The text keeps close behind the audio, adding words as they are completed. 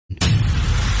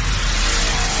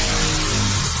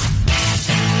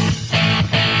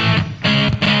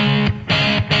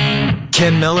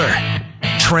Ken Miller,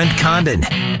 Trent Condon.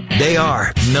 They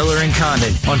are Miller and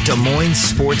Condon on Des Moines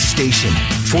Sports Station,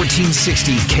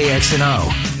 1460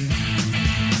 KXNO.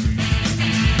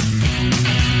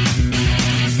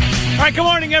 All right, good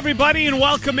morning, everybody, and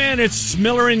welcome in. It's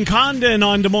Miller and Condon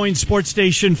on Des Moines Sports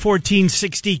Station,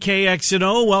 1460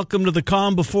 KXNO. Welcome to the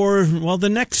calm before, the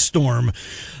next storm.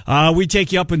 We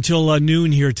take you up until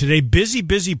noon here today.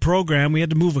 Busy program. We had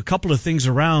to move a couple of things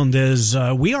around as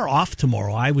we are off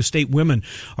tomorrow. Iowa State women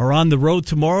are on the road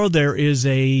tomorrow. There is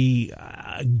a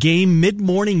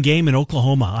mid-morning game in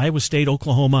Oklahoma, Iowa State,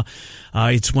 Oklahoma.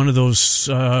 It's one of those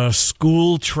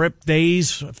school trip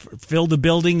days. Fill the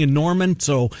building in Norman.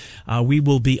 So we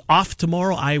will be off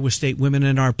tomorrow. Iowa State women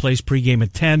in our place. Pregame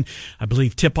at 10. I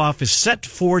believe tip-off is set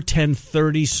for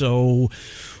 10:30. So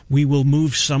we will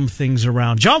move some things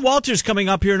around. John Walters coming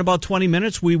up here in about 20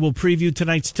 minutes. We will preview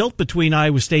tonight's tilt between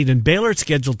Iowa State and Baylor. It's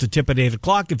scheduled to tip at 8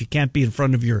 o'clock. If you can't be in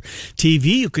front of your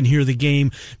TV, you can hear the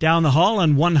game down the hall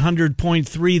on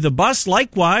 100.3 The Bus.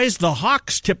 Likewise, the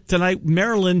Hawks tip tonight.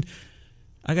 Maryland,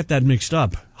 I got that mixed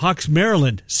up. Hawks,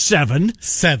 Maryland, 7.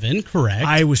 7, correct.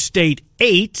 Iowa State,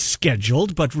 8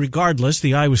 scheduled, but regardless,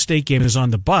 the Iowa State game is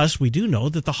on the bus. We do know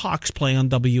that the Hawks play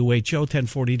on WHO,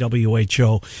 1040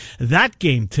 WHO. That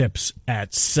game tips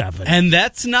at 7. And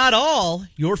that's not all.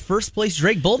 Your first place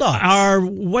Drake Bulldogs.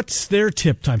 What's their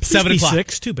tip time? 7 o'clock.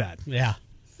 6, too bad. Yeah.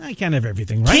 I can't have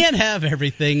everything, right? Can't have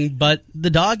everything, but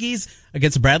the Doggies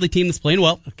against a Bradley team that's playing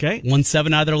well. Okay. Won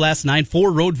 7 out of their last 9,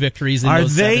 4 road victories in Are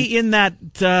those they 7. in that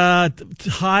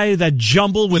that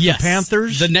jumble with Yes, the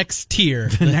Panthers? The next tier.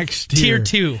 The next tier.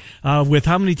 Tier 2. With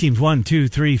how many teams? 1, 2,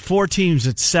 3, 4 teams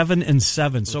at 7 and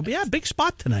 7. So, yeah, big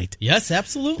spot tonight. Yes,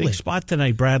 absolutely. Big spot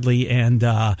tonight, Bradley and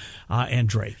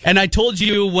Drake. And I told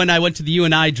you when I went to the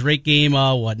UNI Drake game,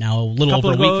 a little over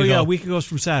a week ago. Yeah, a week ago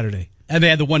from Saturday. And they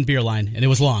had the one beer line, and it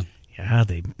was long. Yeah,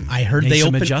 I heard made they some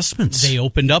opened adjustments. They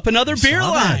opened up another beer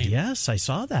line. Yes, I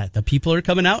saw that. The people are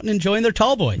coming out and enjoying their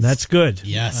tall boys. That's good.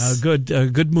 Yes,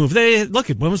 good move.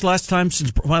 When was the last time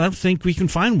since? Well, I don't think we can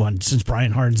find one since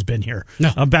Brian Harden's been here.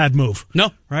 No, a bad move.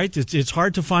 No, right? It's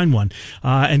hard to find one,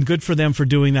 and good for them for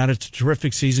doing that. It's a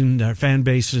terrific season. Their fan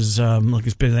base is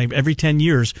it's been every 10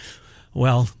 years.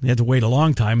 Well, they had to wait a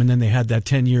long time, and then they had that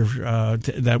 10-year,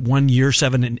 that 1 year,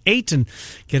 7 and 8, and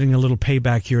getting a little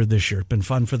payback here this year. It's been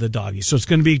fun for the Doggies. So it's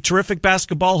going to be terrific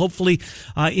basketball, hopefully,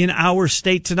 in our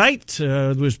state tonight.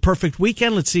 It was a perfect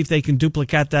weekend. Let's see if they can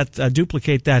duplicate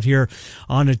that here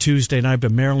on a Tuesday night.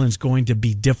 But Maryland's going to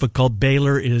be difficult.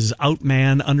 Baylor is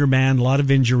outmanned, undermanned, a lot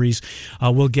of injuries.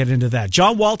 We'll get into that.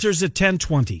 John Walters at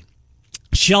 10:20.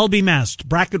 Shelby Mast,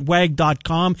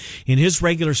 bracketwag.com in his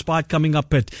regular spot coming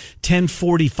up at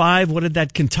 10:45. What did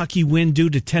that Kentucky win do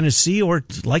to Tennessee? Or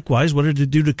likewise, what did it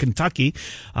do to Kentucky?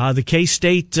 The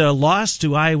K-State loss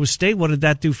to Iowa State. What did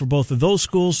that do for both of those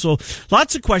schools? So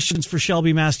lots of questions for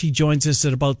Shelby Mast. He joins us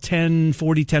at about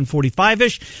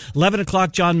 10:45-ish. 11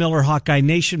 o'clock, John Miller, Hawkeye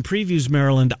Nation, previews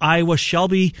Maryland, Iowa.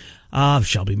 Shelby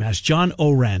Mast, John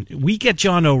Oran. We get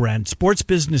John Oran, Sports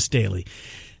Business Daily.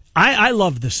 I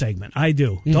love the segment. I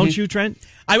do. Mm-hmm. Don't you, Trent?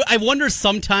 I wonder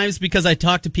sometimes because I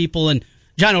talk to people, and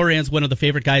John Oran's one of the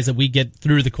favorite guys that we get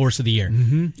through the course of the year.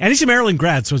 Mm-hmm. And he's a Maryland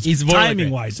grad, so it's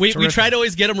timing-wise. We try to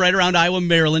always get him right around Iowa,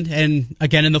 Maryland, and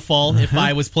again in the fall, if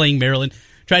I was playing Maryland,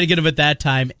 try to get him at that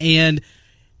time. And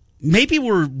maybe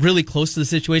we're really close to the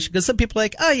situation because some people are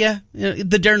like, oh, yeah,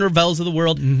 the Darren Ravel's of the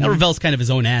world. Mm-hmm. Now, Ravel's kind of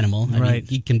his own animal. I mean,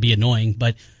 he can be annoying,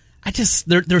 but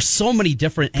there's so many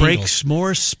different angles. Breaks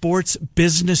more sports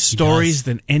business stories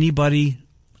than anybody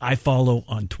I follow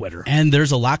on Twitter. And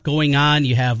there's a lot going on.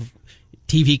 You have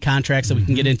TV contracts that we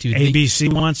can get into.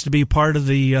 ABC wants to be part of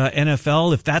the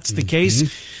NFL. If that's the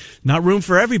case, not room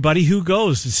for everybody. Who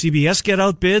goes? Does CBS get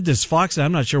outbid? Does Fox?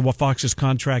 I'm not sure what Fox's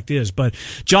contract is. But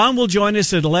John will join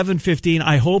us at 11:15.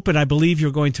 I hope and I believe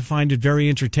you're going to find it very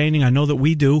entertaining. I know that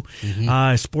we do.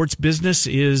 Sports business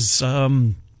is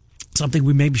something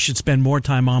we maybe should spend more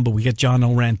time on, but we get John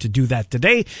Oran to do that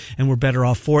today, and we're better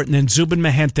off for it. And then Zubin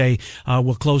Mehenti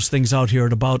will close things out here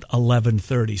at about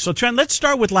 11:30. So, Trent, let's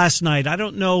start with last night. I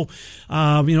don't know,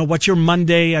 what's your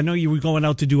Monday? I know you were going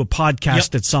out to do a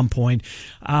podcast at some point.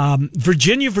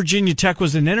 Virginia Tech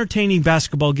was an entertaining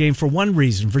basketball game for one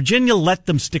reason. Virginia let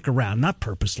them stick around, not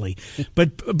purposely,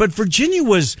 but Virginia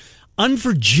was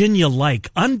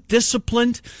un-Virginia-like,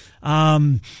 undisciplined,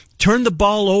 turned the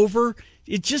ball over.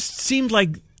 It just seemed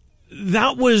like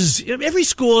that was every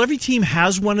school, every team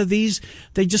has one of these.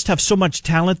 They just have so much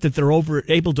talent that they're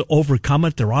able to overcome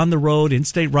it. They're on the road,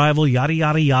 in-state rival, yada,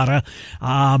 yada, yada.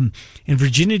 And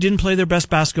Virginia didn't play their best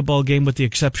basketball game with the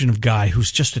exception of Guy,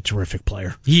 who's just a terrific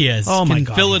player. He is. Oh, my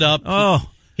God. Fill it up. Oh.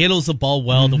 Handles the ball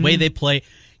well. The way they play.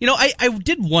 I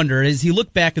did wonder as you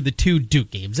look back at the 2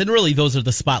 Duke games, and really those are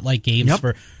the spotlight games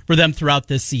for them throughout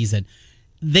this season.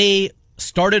 They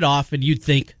started off, and you'd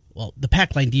think, well, the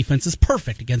pack line defense is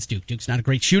perfect against Duke. Duke's not a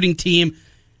great shooting team,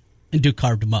 and Duke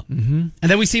carved them up. Mm-hmm.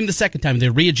 And then we see them the second time. They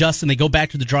readjust, and they go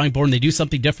back to the drawing board, and they do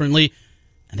something differently,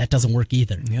 and that doesn't work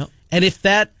either. Yep. And if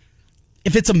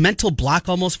it's a mental block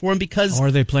almost for them because... Or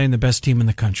are they playing the best team in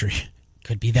the country?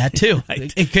 Could be that, too.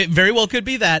 Right. It very well could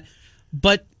be that.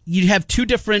 But you have 2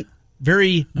 different,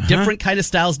 very different kind of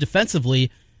styles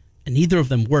defensively, and neither of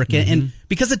them work. Mm-hmm. And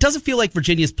because it doesn't feel like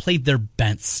Virginia's played their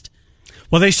best.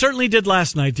 Well, they certainly did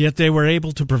last night, yet they were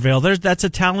able to prevail. That's a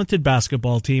talented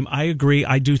basketball team. I agree.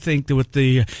 I do think that with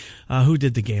the who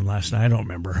did the game last night? I don't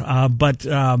remember.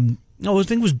 No, I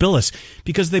think it was Billis,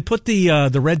 because they put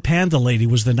the Red Panda lady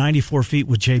was the 94 feet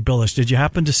with Jay Billis. Did you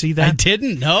happen to see that? I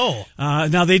didn't know.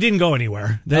 No, they didn't go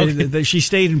anywhere. She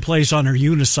stayed in place on her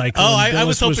unicycle. Oh, I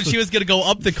was hoping she was going to go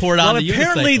up the court on the unicycle. Well,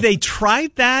 apparently they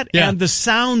tried that, and the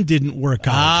sound didn't work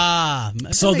out.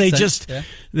 So they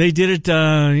they did it,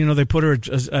 they put her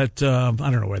at I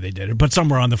don't know where they did it, but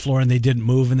somewhere on the floor, and they didn't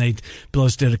move, and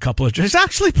Billis did a couple of... It's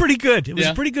actually pretty good. It was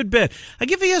a pretty good bit. I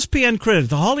give ESPN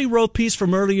credit. The Holly Rowe piece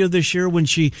from earlier this year when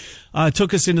she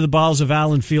took us into the bowels of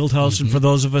Allen Fieldhouse, and for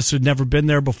those of us who'd never been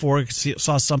there before,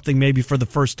 saw something maybe for the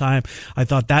first time, I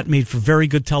thought that made for very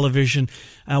good television,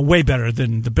 way better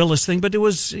than the Billis thing, but it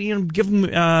was, give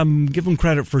them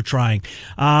credit for trying.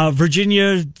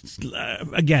 Virginia,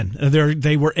 again,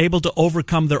 they were able to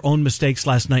overcome their own mistakes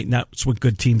last night, and that's what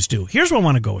good teams do. Here's where I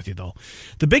want to go with you, though.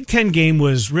 The Big Ten game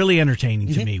was really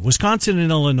entertaining to me. Wisconsin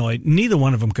and Illinois, neither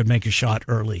one of them could make a shot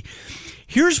early.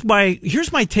 Here's my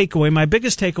takeaway, my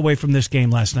biggest takeaway from this game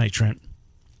last night, Trent.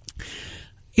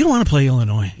 You don't want to play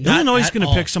Illinois. Illinois is going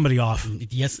to pick somebody off.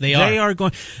 Yes, they are. They are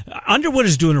going. Underwood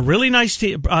is doing a really nice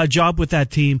job with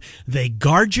that team. They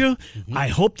guard you. Mm-hmm. I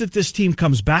hope that this team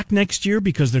comes back next year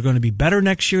because they're going to be better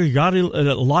next year. You got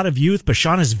a lot of youth.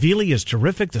 Bashanas Vili is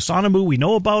terrific. The Sonomu we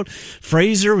know about.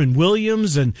 Fraser and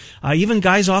Williams and even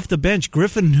guys off the bench.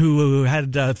 Griffin, who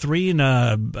had 3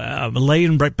 and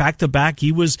laying right back to back.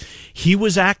 He was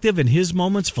active in his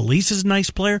moments. Felice is a nice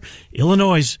player.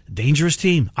 Illinois, dangerous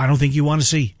team. I don't think you want to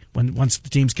see once the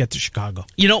teams get to Chicago.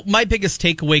 My biggest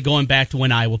takeaway going back to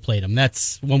when Iowa played them,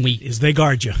 that's when they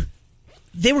guard you.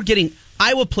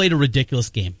 Iowa played a ridiculous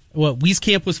game. Well,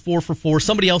 Wieskamp was 4 for 4.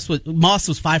 Somebody else Moss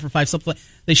was 5 for 5. Something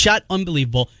they shot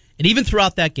unbelievable. And even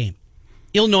throughout that game,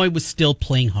 Illinois was still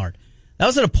playing hard. That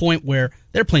was at a point where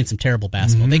they're playing some terrible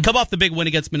basketball. Mm-hmm. They come off the big win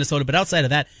against Minnesota, but outside of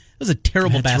that, it was a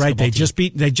terrible basketball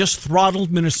team. They just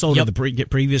throttled Minnesota the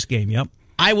previous game. Yep.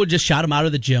 Iowa just shot them out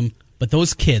of the gym. But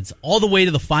those kids, all the way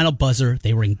to the final buzzer,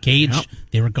 they were engaged,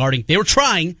 they were guarding, they were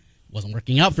trying. It wasn't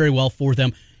working out very well for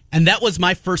them. And that was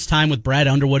my first time with Brad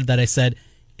Underwood that I said,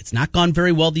 it's not gone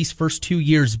very well these first 2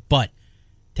 years, but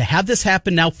to have this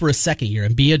happen now for a second year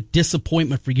and be a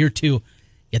disappointment for year 2,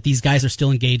 yet these guys are still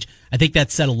engaged, I think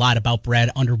that said a lot about Brad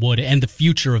Underwood and the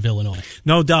future of Illinois.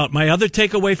 No doubt. My other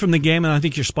takeaway from the game, and I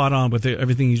think you're spot on with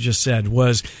everything you just said,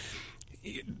 was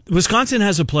Wisconsin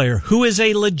has a player who is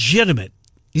a legitimate,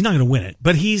 he's not going to win it,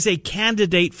 but he's a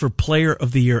candidate for Player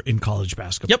of the Year in college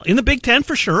basketball. Yep. In the Big Ten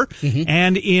for sure,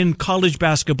 and in college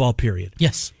basketball, period.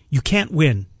 Yes. You can't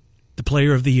win the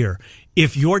Player of the Year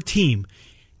if your team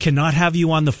cannot have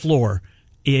you on the floor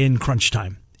in crunch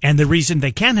time. And the reason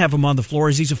they can have him on the floor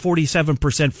is he's a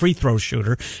 47% free throw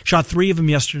shooter. Shot 3 of them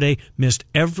yesterday, missed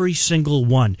every single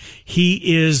one.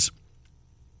 It's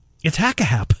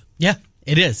hack-a-hap. Yeah,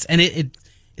 it is. And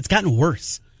it's gotten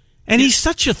worse. And he's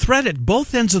such a threat at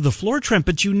both ends of the floor, Trent,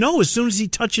 but as soon as he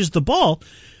touches the ball,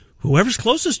 whoever's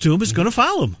closest to him is going to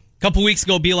foul him. A couple weeks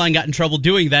ago, Beilein got in trouble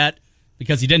doing that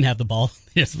because he didn't have the ball.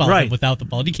 He just fouled him without the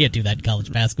ball. You can't do that in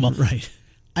college basketball. Right.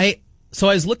 So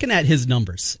I was looking at his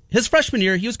numbers. His freshman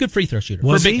year, he was a good free throw shooter.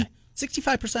 Was for a big he?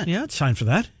 guy. 65%. Yeah, it's time for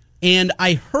that. And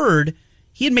I heard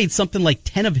he had made something like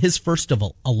 10 of his first of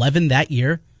 11 that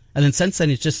year. And then since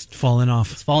then, it's just fallen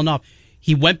off. It's fallen off.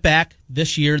 He went back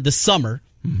this year, this summer,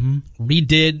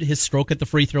 redid his stroke at the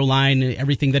free throw line,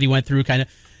 everything that he went through, kind of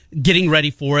getting ready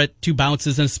for it, 2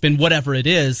 bounces and a spin, whatever it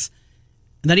is.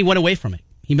 And then he went away from it.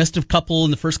 He missed a couple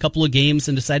in the first couple of games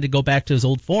and decided to go back to his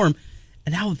old form.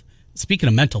 And now, speaking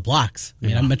of mental blocks,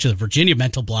 I mentioned the Virginia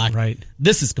mental block. Right.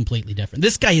 This is completely different.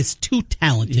 This guy is too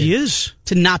talented. He is.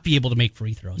 To not be able to make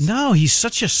free throws. No, he's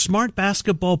such a smart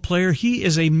basketball player. He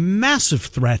is a massive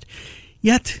threat.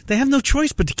 Yet they have no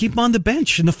choice but to keep him on the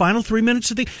bench in the final 3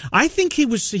 minutes of the. I think he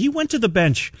went to the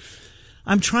bench.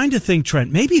 I'm trying to think,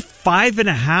 Trent, maybe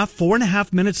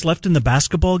 4.5 minutes left in the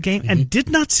basketball game and did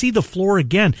not see the floor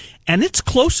again. And it's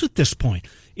close at this point.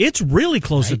 It's really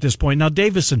close at this point. Now,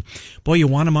 Davison, boy, you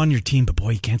want him on your team, but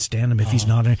boy, you can't stand him if he's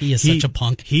not. He is such a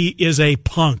punk. He is a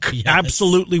punk. Yes.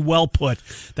 Absolutely well put.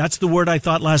 That's the word I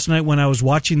thought last night when I was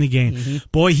watching the game.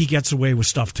 Boy, he gets away with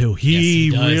stuff too. He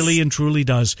really and truly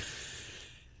does.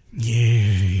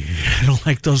 Yeah, I don't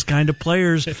like those kind of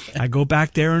players. I go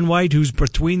back to Aaron White, who's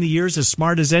between the years as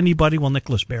smart as anybody. Well,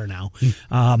 Nicholas Baer now.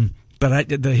 But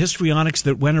the histrionics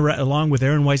that went along with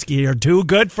Aaron White's are too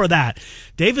good for that.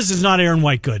 Davis is not Aaron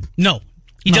White good. No.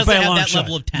 He doesn't have that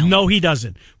level of talent. No, he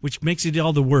doesn't, which makes it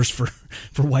all the worse for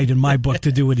White in my book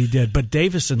to do what he did. But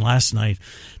Davison last night,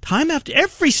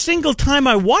 every single time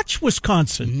I watch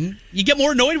Wisconsin, you get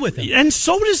more annoyed with him. And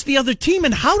so does the other team.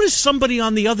 And how does somebody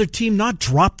on the other team not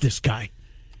drop this guy?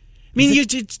 I mean,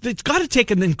 it's got to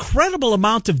take an incredible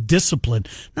amount of discipline,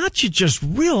 not to just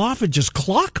reel off and just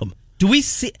clock him.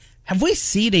 Have we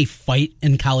seen a fight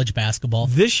in college basketball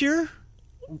this year?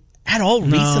 At all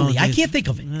recently? I can't think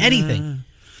of anything.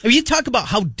 I mean, you talk about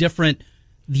how different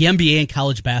the NBA and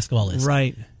college basketball is.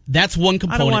 Right. That's one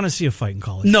component. I don't want to see a fight in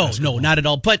college No, basketball. not at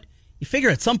all. But you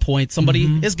figure at some point somebody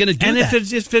is going to do that.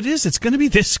 And if it is, it's going to be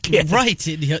this kid. Right.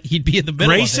 He'd be in the middle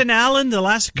Grayson of it. Allen the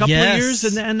last couple of years,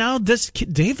 and now this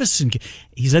kid, Davison.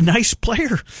 He's a nice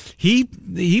player. He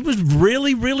was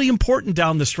really, really important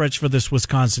down the stretch for this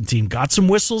Wisconsin team. Got some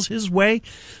whistles his way,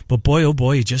 but boy, oh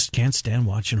boy, you just can't stand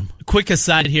watching him. Quick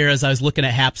aside here as I was looking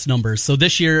at Hap's numbers. So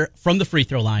this year, from the free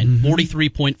throw line,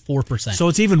 43.4%. So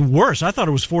it's even worse. I thought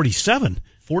it was 47.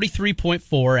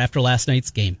 43.4 after last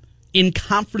night's game. In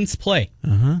conference play,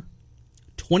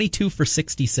 22 for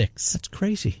 66. That's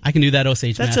crazy. I can do that,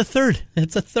 Osage That's math. a third.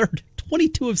 That's a third.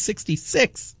 22 of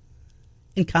 66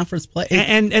 in conference play.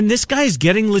 And this guy is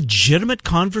getting legitimate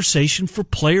conversation for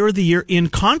Player of the Year in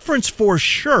conference for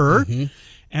sure.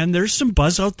 And there's some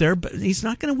buzz out there, but he's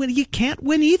not going to win. You can't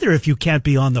win either if you can't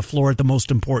be on the floor at the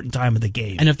most important time of the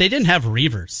game. And if they didn't have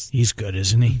Reavers, he's good,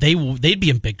 isn't he? They'd be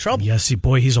in big trouble. Yes,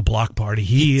 he's a block party.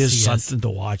 He is something to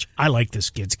watch. I like this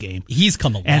kid's game. He's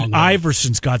come a long way. And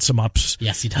Iverson's got some ups.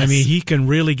 Yes, he does. I mean, he can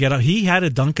really get up. He had a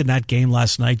dunk in that game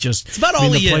last night. It's about all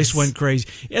the place went crazy.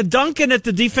 Duncan at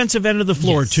the defensive end of the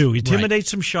floor too. He intimidates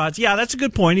some shots. Yeah, that's a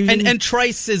good point. And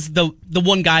Trice is the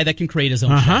one guy that can create his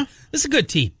own shot. This is a good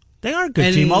team. They are a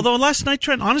good team. Although last night,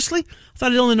 Trent, honestly, I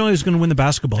thought Illinois was going to win the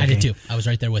basketball game. I did too. I was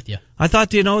right there with you. I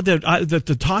thought, that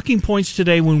the talking points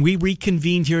today when we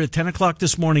reconvened here at 10 o'clock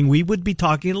this morning, we would be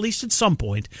talking, at least at some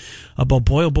point, about,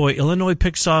 boy, oh boy, Illinois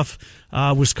picks off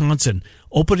Wisconsin,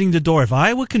 opening the door. If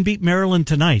Iowa can beat Maryland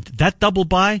tonight, that double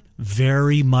bye,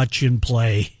 very much in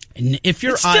play. And if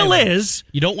you're Iowa, is.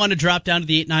 You don't want to drop down to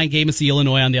the 8-9 game and see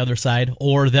Illinois on the other side,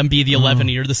 or them be the 11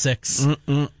 or the 6.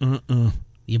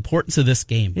 The importance of this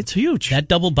game. It's huge. That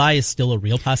double bye is still a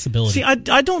real possibility. See, I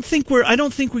don't think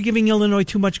we're giving Illinois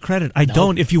too much credit. I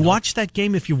don't. If you watch that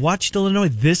game, if you watched Illinois,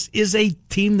 this is a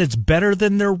team that's better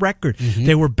than their record.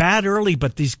 They were bad early,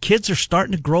 but these kids are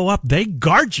starting to grow up. They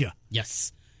guard you.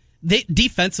 Yes.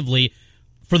 Defensively,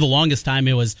 for the longest time,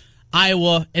 it was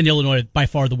Iowa and Illinois by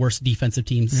far the worst defensive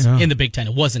teams in the Big Ten.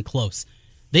 It wasn't close.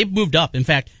 They've moved up. In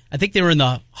fact, I think they were in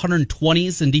the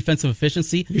 120s in defensive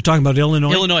efficiency. You're talking about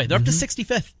Illinois? Illinois. They're up to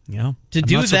 65th. Yeah. To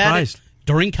do that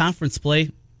during conference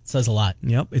play says a lot.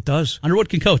 Yep, it does. Underwood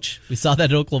can coach. We saw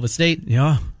that at Oklahoma State.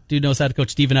 Yeah. Dude knows how to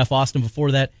coach. Stephen F. Austin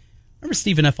before that. Remember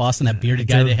Stephen F. Austin, that bearded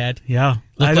guy they had? Yeah.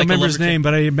 I don't remember his name,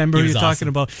 but I remember who you're talking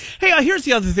about. Hey, here's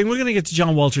the other thing. We're going to get to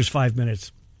John Walters 5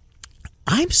 minutes.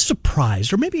 I'm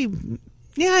surprised, or maybe,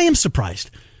 I am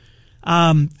surprised,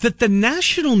 that the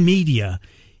national media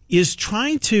is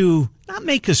trying to not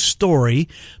make a story,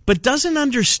 but doesn't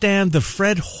understand the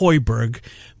Fred Hoiberg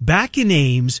back in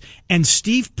Ames and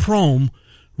Steve Prohm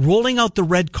rolling out the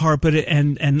red carpet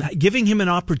and giving him an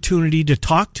opportunity to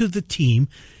talk to the team.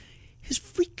 His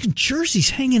freaking jersey's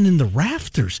hanging in the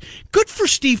rafters. Good for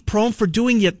Steve Prohm for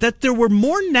doing it. That there were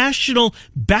more national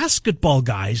basketball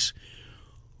guys.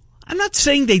 I'm not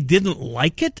saying they didn't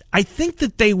like it. I think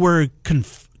that they were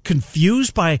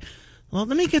confused by, well,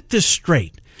 let me get this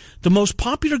straight. The most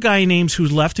popular guy in Ames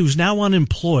who's left, who's now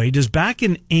unemployed, is back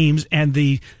in Ames, and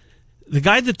the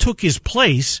guy that took his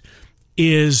place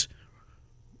is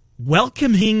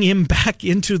welcoming him back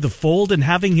into the fold and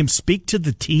having him speak to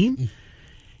the team.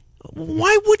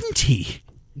 Why wouldn't he?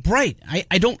 Right.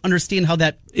 I don't understand how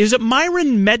that... Is it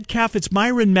Myron Medcalf? It's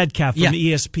Myron Medcalf from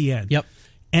ESPN. Yep.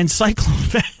 And Cyclone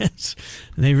fans,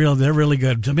 they're really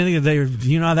good. I mean,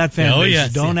 how that fan base.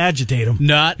 Yes, don't agitate them.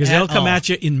 Not because they'll come at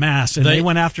you in mass, and they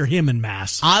went after him in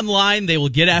mass. Online, they will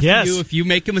get after you if you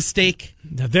make a mistake.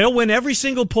 They'll win every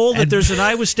single poll that there's an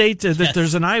Iowa State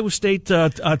there's an Iowa State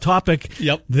topic.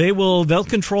 Yep. They'll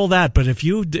control that. But if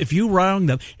you wrong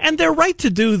them, and they're right to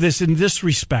do this in this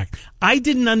respect. I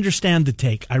didn't understand the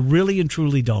take. I really and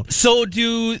truly don't. So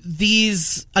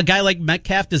a guy like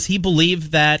Metcalf, does he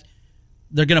believe that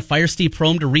they're going to fire Steve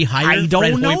Prohm to rehire I don't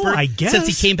Fred know. Hoiberg I guess since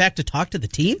he came back to talk to the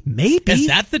team. Maybe is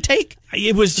that the take?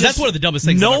 It was just, that's one of the dumbest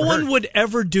things. No I've ever one heard. would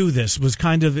ever do this. Was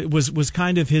kind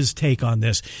of his take on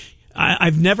this.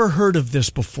 I've never heard of this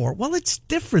before. Well, it's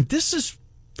different. This is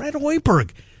Fred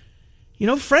Hoiberg.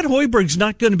 Fred Hoiberg's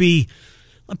not going to be.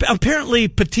 Apparently,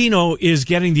 Patino is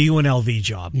getting the UNLV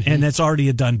job, and that's already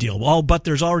a done deal. But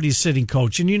there's already a sitting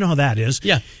coach, and you know how that is.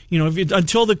 Yeah.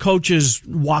 Until the coaches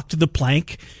walk to the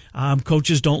plank,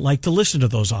 coaches don't like to listen to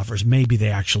those offers. Maybe they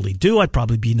actually do. I'd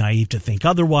probably be naive to think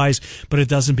otherwise, but it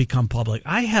doesn't become public.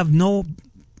 I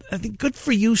think good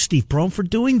for you, Steve Prohm, for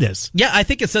doing this. Yeah, I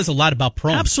think it says a lot about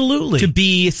Prohm. Absolutely. To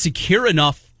be secure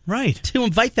enough. Right. To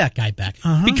invite that guy back.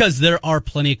 Because there are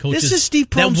plenty of coaches this is Steve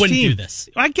Prohm's that wouldn't team. do this.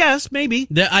 I guess, maybe.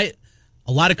 A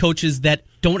lot of coaches that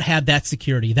don't have that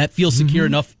security, that feel secure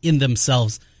enough in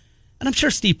themselves. And I'm sure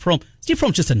Steve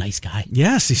Prohm's just a nice guy.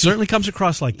 Yes, he certainly comes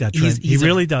across like that, Trent. He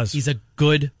really does. He's a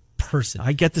good person.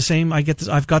 I've got the same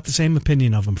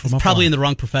opinion of him from afar. Probably in the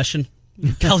wrong profession.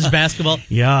 College basketball.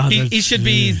 Yeah. He should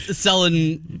be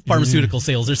selling pharmaceutical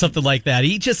sales or something like that.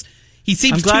 He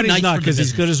seems I'm glad too nice he's not, because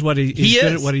he's good as what he's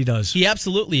good at what he does. He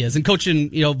absolutely is, and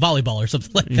coaching volleyball or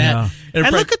something like that.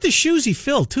 And look at the shoes he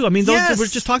filled too. I mean, we're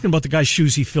just talking about the guy's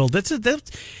shoes he filled. That's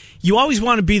you always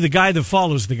want to be the guy that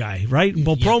follows the guy, right?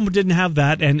 Well, Prohm didn't have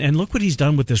that, and look what he's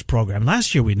done with this program.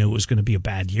 Last year we knew it was going to be a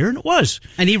bad year, and it was.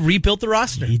 And he rebuilt the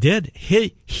roster. He did.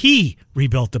 He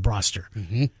rebuilt the roster.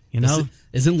 Mm-hmm.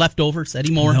 Isn't leftovers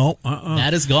anymore. No,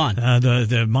 that is gone.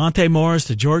 The Monte Morris,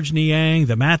 the George Niang,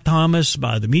 the Matt Thomas,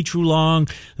 the Mitru Long,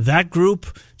 that group,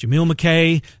 Jamil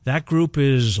McKay, that group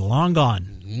is long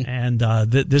gone. Mm-hmm. And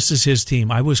this is his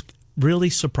team. I was really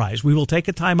surprised. We will take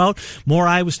a timeout. More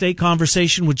Iowa State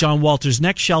conversation with John Walters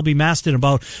next. Shelby Mast in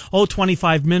about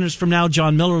 25 minutes from now.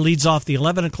 John Miller leads off the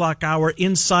 11 o'clock hour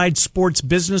Inside Sports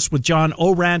Business with John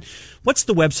Oran. What's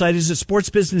the website? Is it Sports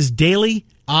Business Daily?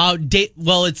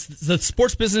 Well, it's the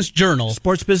Sports Business Journal.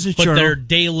 Sports Business Journal. But their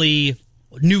daily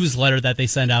newsletter that they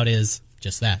send out is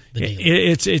just that. The daily.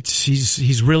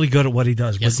 He's really good at what he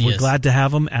does. Yes, we're glad to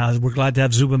have him. We're glad to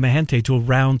have Zuba Mahente to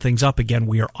round things up again.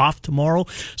 We are off tomorrow,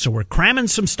 so we're cramming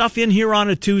some stuff in here on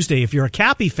a Tuesday. If you're a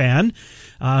Cappy fan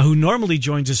who normally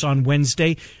joins us on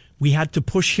Wednesday, we had to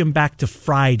push him back to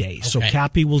Friday. Okay. So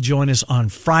Cappy will join us on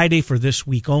Friday for this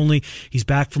week only. He's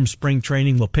back from spring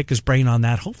training. We'll pick his brain on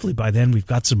that. Hopefully by then we've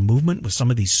got some movement with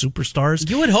some of these superstars.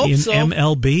 You would hope in so.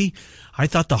 MLB. I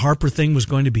thought the Harper thing was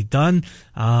going to be done.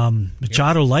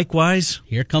 Machado likewise.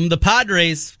 Here come the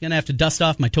Padres. Gonna have to dust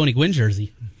off my Tony Gwynn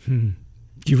jersey. Do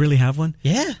you really have one?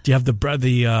 Yeah. Do you have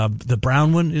the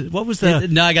brown one? What was the?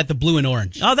 No, I got the blue and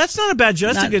orange. Oh, that's not a bad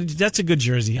jersey. That's a good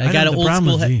jersey. I got an old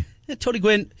school. Tony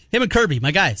Gwynn, him and Kirby,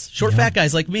 my guys, fat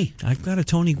guys like me. I've got a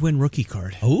Tony Gwynn rookie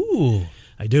card. Ooh,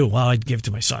 I do. Well, I'd give it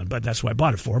to my son, but that's what I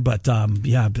bought it for. But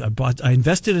I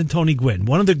invested in Tony Gwynn,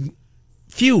 one of the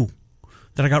few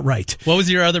that I got right. What was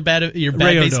your other bad Ray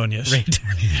Ordonez.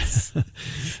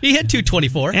 He hit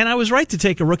 224, and I was right to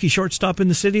take a rookie shortstop in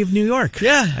the city of New York.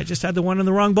 Yeah, I just had the one in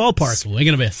the wrong ballpark. Swing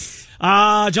and a miss.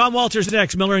 John Walters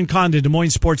next. Miller and Condon, Des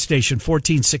Moines Sports Station,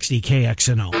 1460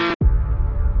 KXNO.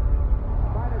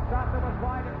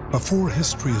 Before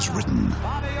history is written,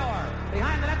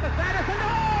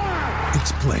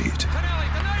 it's played.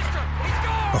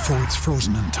 Before it's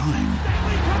frozen in time,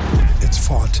 it's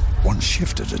fought one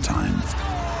shift at a time.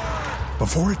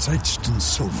 Before it's etched in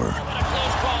silver,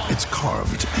 it's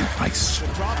carved in ice.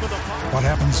 What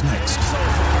happens next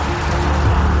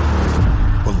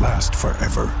will last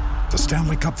forever. The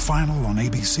Stanley Cup Final on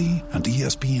ABC and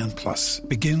ESPN Plus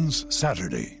begins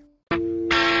Saturday.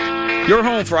 Your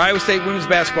home for Iowa State women's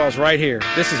basketball is right here.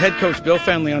 This is head coach Bill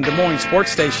Fenley on Des Moines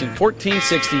Sports Station,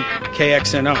 1460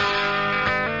 KXNO.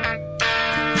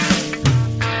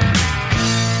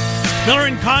 Miller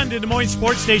and Condon, Des Moines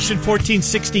Sports Station,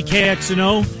 1460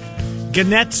 KXNO.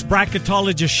 Gannett's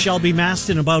bracketologist Shelby Mast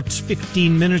in about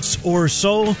 15 minutes or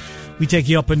so. We take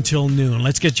you up until noon.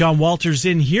 Let's get John Walters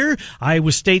in here.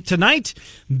 Iowa State tonight.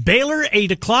 Baylor,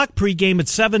 8 o'clock. Pregame at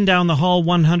 7 down the hall,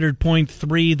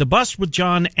 100.3. The Bus with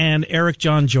John and Eric.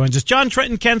 John joins us. John,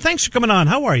 Trenton, Ken, thanks for coming on.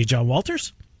 How are you, John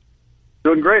Walters?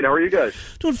 Doing great. How are you guys?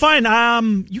 Doing fine.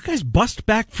 You guys bust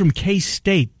back from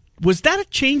K-State. Was that a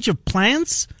change of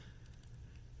plans?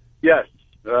 Yes.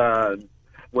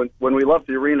 When we left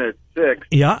the arena at 6,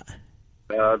 Yeah.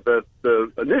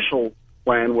 The initial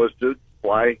plan was to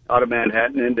fly out of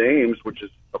Manhattan into Ames, which is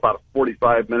about a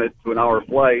 45-minute to an hour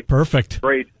flight. Perfect.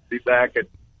 Great. Be back at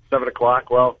 7 o'clock.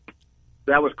 Well,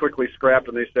 that was quickly scrapped,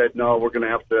 and they said, no, we're going to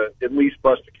have to at least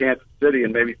bus to Kansas City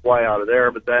and maybe fly out of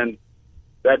there. But then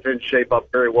that didn't shape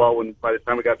up very well by the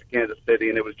time we got to Kansas City,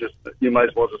 and it was just, you might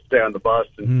as well just stay on the bus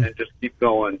and just keep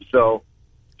going. So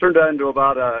it turned out into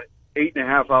about a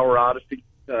 8.5-hour odyssey.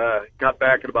 Got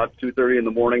back at about 2:30 in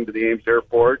the morning to the Ames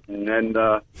airport, and then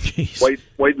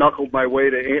white knuckled my way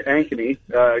to Ankeny.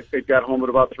 It got home at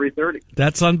about 3:30.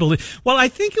 That's unbelievable. Well, I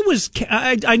think it was.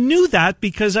 I knew that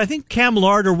because I think Cam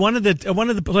Lard or one of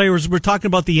the players were talking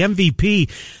about the MVP,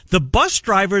 the bus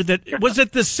driver that was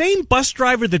it the same bus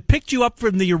driver that picked you up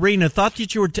from the arena, thought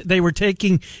that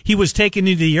he was taking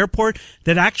you to the airport,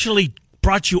 that actually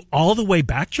brought you all the way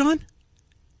back, John?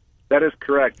 That is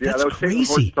correct. Yeah, That's that was crazy.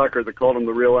 Horton Tucker that called him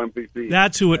the real MVP.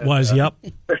 That's who it was. Yep.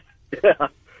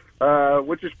 Yeah,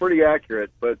 which is pretty accurate.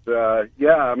 But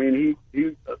yeah, I mean,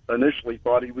 he initially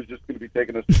thought he was just going to be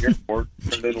taking us to the airport.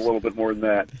 Turned in a little bit more than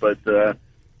that, but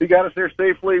he got us there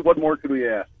safely. What more could we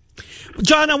ask?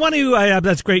 John, I want to.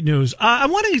 That's great news. I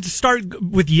want to start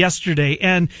with yesterday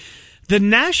and the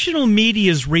national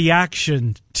media's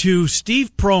reaction to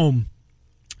Steve Prohm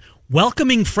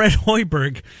welcoming Fred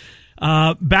Hoiberg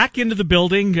back into the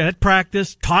building at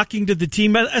practice, talking to the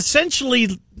team, essentially,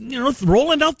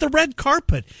 rolling out the red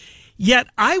carpet. Yet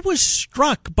I was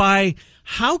struck by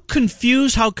how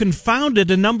confused, how confounded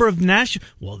a number of this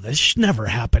should never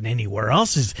happen anywhere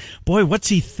else. Boy, what's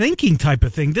he thinking type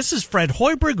of thing. This is Fred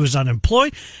Hoiberg, who's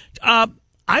unemployed.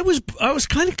 I was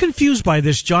kind of confused by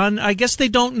this, John. I guess they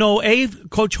don't know,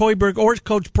 Coach Hoiberg or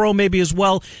Coach Prohm maybe as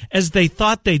well as they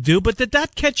thought they do, but did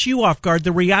that catch you off guard,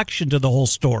 the reaction to the whole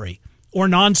story? Or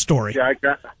non-story. Yeah,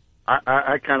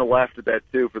 I kind of laughed at that,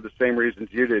 too, for the same reasons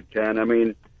you did, Ken. I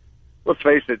mean, let's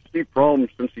face it, Steve Prohm,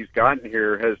 since he's gotten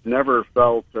here, has never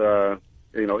felt,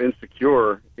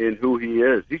 insecure in who he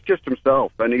is. He's just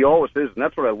himself, and he always is, and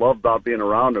that's what I love about being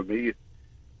around him.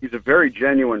 He's a very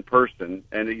genuine person,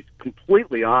 and he's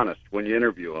completely honest when you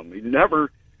interview him. He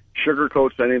never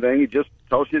sugarcoats anything. He just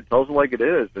tells it like it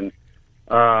is. And,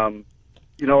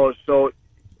 so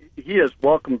he has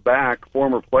welcomed back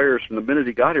former players from the minute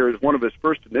he got here. As one of his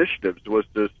first initiatives was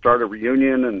to start a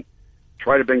reunion and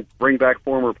try to bring back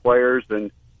former players.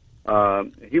 And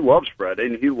he loves Fred,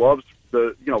 and he loves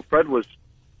Fred was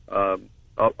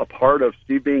a part of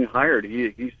Steve being hired.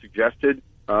 He suggested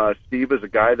Steve as a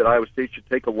guy that Iowa State should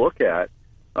take a look at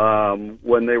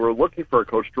when they were looking for a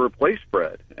coach to replace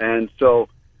Fred. And so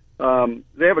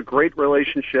they have a great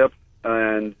relationship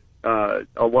and a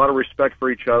lot of respect for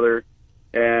each other.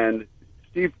 And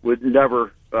Steve would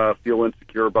never feel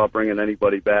insecure about bringing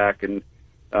anybody back. And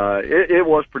it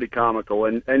was pretty comical.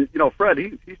 And Fred,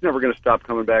 he's never going to stop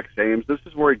coming back to Ames. This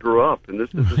is where he grew up, and this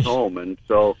is his home. And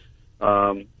so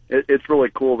it's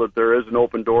really cool that there is an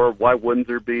open door. Why wouldn't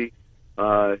there be?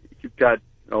 You've got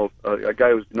a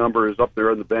guy whose number is up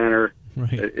there in the banner,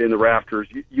 right, in the rafters.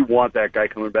 You want that guy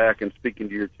coming back and speaking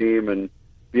to your team and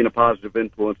being a positive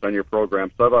influence on your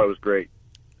program. So I thought it was great.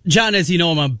 John, as you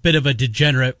know, I'm a bit of a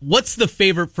degenerate. What's the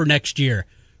favorite for next year?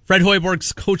 Fred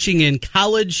Hoiberg's coaching in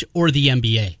college or the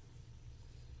NBA?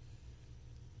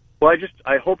 Well,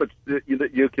 I hope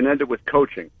you can end it with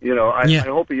coaching. I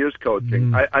hope he is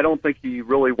coaching. I don't think he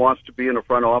really wants to be in a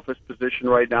front office position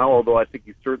right now, although I think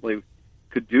he certainly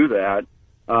could do that.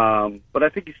 But I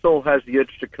think he still has the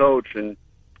itch to coach, and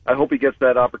I hope he gets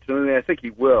that opportunity. I think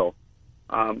he will.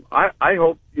 I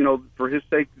hope, for his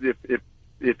sake,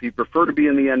 if he prefer to be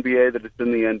in the NBA, that it's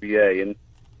in the NBA. And,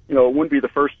 it wouldn't be the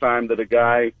first time that a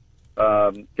guy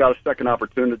got a second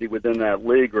opportunity within that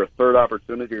league, or a third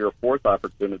opportunity, or a fourth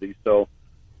opportunity. So,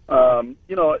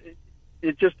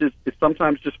 it just is, it's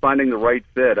sometimes just finding the right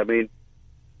fit. I mean,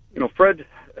 Fred,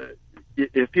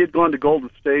 if he had gone to Golden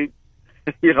State,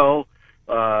 with all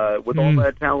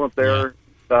that talent there,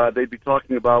 they'd be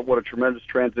talking about what a tremendous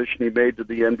transition he made to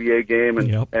the NBA game,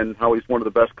 and how he's one of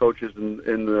the best coaches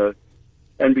in the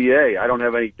NBA. I don't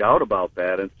have any doubt about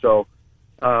that. And so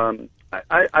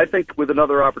I think with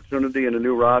another opportunity and a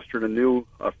new roster and a new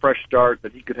fresh start,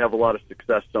 that he could have a lot of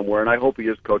success somewhere. And I hope he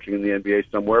is coaching in the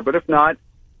NBA somewhere. But if not,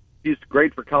 he's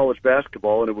great for college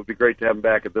basketball, and it would be great to have him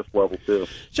back at this level too.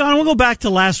 John, we'll go back to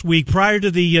last week prior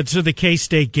to the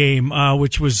K-State game,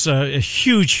 which was a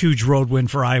huge road win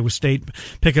for Iowa State,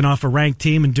 picking off a ranked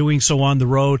team and doing so on the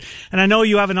road. And I know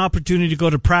you have an opportunity to go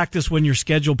to practice when your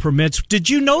schedule permits. Did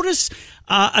you notice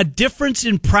a difference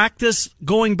in practice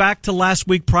going back to last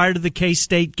week prior to the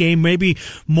K-State game? Maybe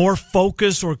more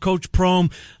focus, or Coach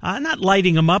Prohm not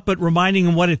lighting him up, but reminding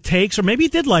him what it takes, or maybe he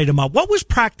did light him up. What was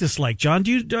practice like, John?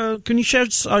 Do you can you share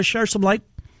some light?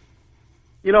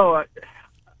 You know,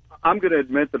 I'm going to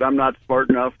admit that I'm not smart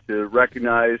enough to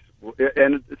recognize,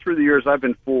 and through the years I've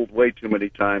been fooled way too many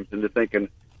times into thinking,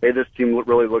 hey, this team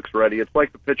really looks ready. It's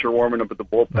like the pitcher warming up at the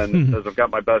bullpen that says, I've got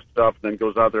my best stuff, and then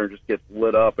goes out there and just gets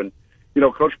lit up. And, you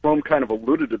know, Coach Prohm kind of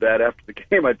alluded to that after the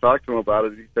game. I talked to him about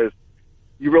it. He says,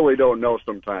 you really don't know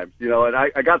sometimes, you know, and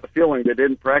I got the feeling they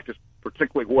didn't practice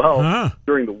particularly well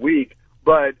during the week.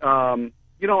 But,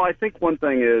 you know, I think one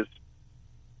thing is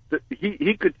that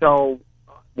he could tell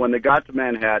when they got to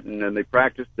Manhattan and they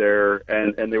practiced there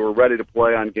and they were ready to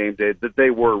play on game day that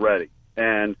they were ready.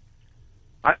 And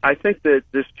I think that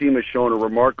this team has shown a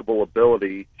remarkable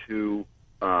ability to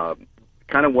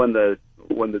kind of when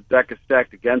the deck is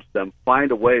stacked against them,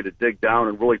 find a way to dig down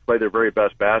and really play their very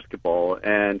best basketball.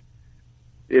 And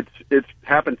it's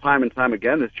happened time and time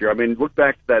again this year. I mean, look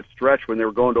back to that stretch when they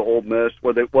were going to Ole Miss,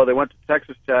 where they went to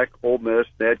Texas Tech, Ole Miss,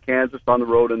 they had Kansas on the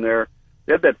road in there.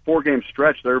 They had that 4-game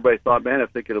stretch that everybody thought, man,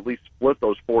 if they could at least split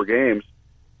those 4 games,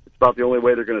 it's about the only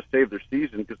way they're going to save their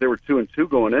season, because they were 2-2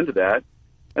 going into that.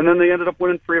 And then they ended up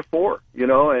winning 3 of 4, you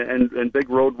know, and big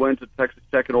road wins at Texas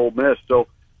Tech and Ole Miss. So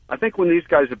I think when these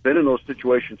guys have been in those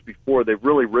situations before, they've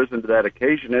really risen to that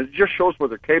occasion, and it just shows what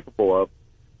they're capable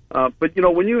of. But, you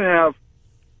know, when you have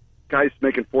guys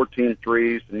making 14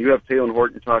 threes, and you have Taylor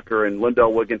Horton-Tucker and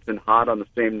Lindell Wigginton hot on the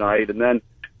same night, and then,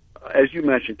 as you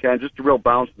mentioned, Ken, just a real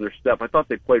bounce in their step. I thought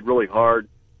they played really hard.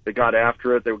 They got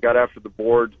after it. They got after the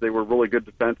boards. They were really good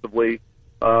defensively.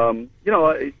 You know,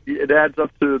 it adds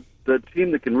up to the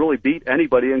team that can really beat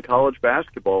anybody in college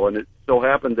basketball, and it so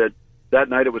happened that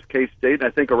night it was K-State, and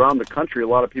I think around the country a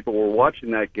lot of people were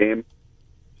watching that game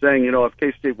saying, you know, if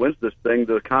K-State wins this thing,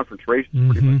 the conference race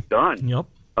is pretty much done. Yep.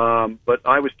 But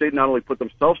Iowa State not only put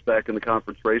themselves back in the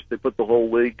conference race, they put the whole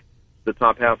league, the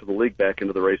top half of the league, back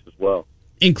into the race as well.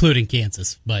 Including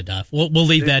Kansas, but we'll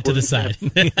leave that to the side.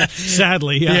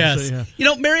 Sadly, yeah. Yes. So, yeah. You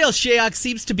know, Mariel Shayok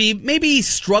seems to be maybe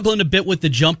struggling a bit with the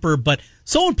jumper, but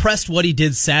so impressed what he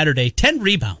did Saturday. 10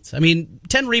 rebounds. I mean,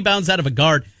 10 rebounds out of a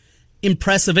guard.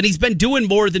 Impressive. And he's been doing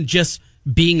more than just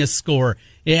being a scorer.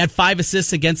 He had 5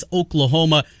 assists against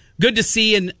Oklahoma. Good to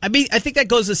see. And I mean, I think that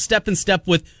goes a step in step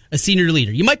with a senior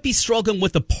leader. You might be struggling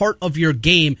with a part of your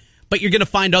game, but you're going to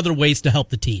find other ways to help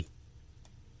the team.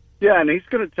 Yeah, and he's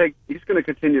going to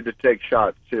continue to take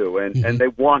shots too, and they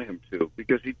want him to,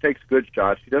 because he takes good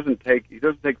shots. He doesn't take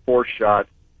forced shots.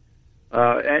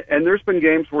 And there's been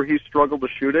games where he's struggled to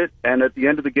shoot it, and at the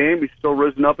end of the game, he's still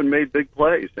risen up and made big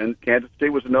plays. And Kansas State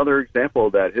was another example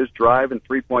of that. His drive and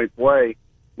three-point play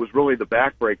was really the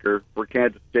backbreaker for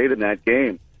Kansas State in that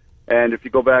game. And if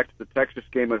you go back to the Texas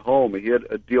game at home, he had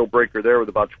a deal breaker there with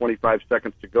about 25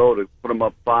 seconds to go to put him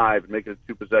up 5 and make it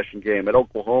a 2-possession game. At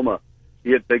Oklahoma,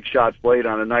 he had big shots late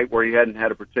on a night where he hadn't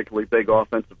had a particularly big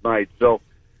offensive night. So,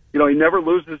 you know, he never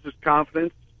loses his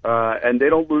confidence, and they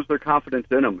don't lose their confidence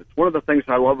in him. It's one of the things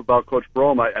I love about Coach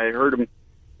Prohm. I heard him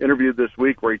interviewed this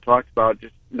week where he talked about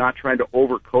just not trying to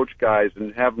overcoach guys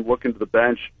and have them look into the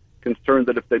bench, concerned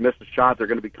that if they miss a shot, they're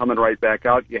going to be coming right back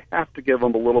out. You have to give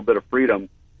them a little bit of freedom.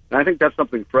 And I think that's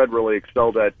something Fred really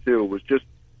excelled at, too, was just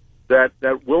that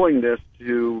willingness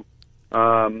to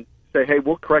say, hey,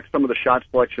 we'll correct some of the shot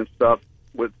selection stuff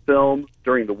with film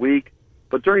during the week,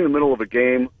 but during the middle of a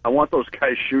game, I want those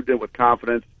guys shooting it with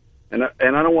confidence, and I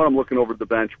don't want them looking over the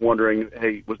bench wondering,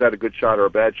 hey, was that a good shot or a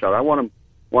bad shot? I want them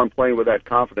playing with that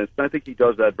confidence, and I think he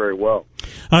does that very well.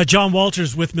 John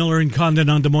Walters with Miller and Condon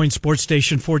on Des Moines Sports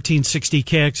Station 1460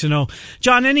 KXNO.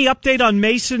 John, any update on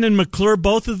Mason and McClure?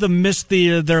 Both of them missed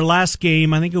their last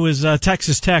game. I think it was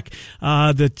Texas Tech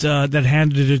that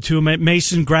handed it to him.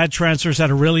 Mason, grad transfers, had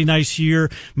a really nice year.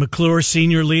 McClure,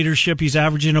 senior leadership, he's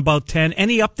averaging about 10.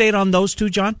 Any update on those two,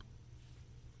 John?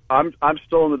 I'm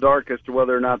still in the dark as to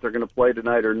whether or not they're going to play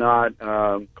tonight or not.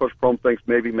 Coach Prohm thinks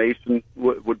maybe Mason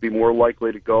would be more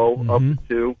likely to go up to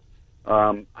 2.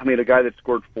 I mean, a guy that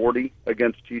scored 40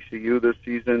 against TCU this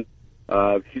season,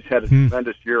 he's had a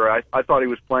tremendous year. I thought he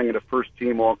was playing at a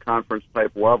first-team all-conference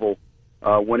type level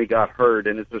when he got hurt,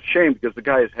 and it's a shame because the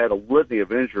guy has had a litany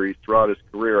of injuries throughout his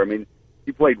career. I mean,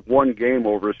 he played 1 game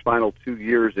over his final 2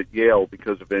 years at Yale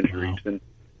because of injuries.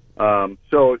 Wow. And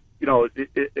so, you know,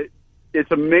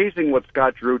 it's amazing what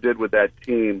Scott Drew did with that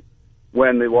team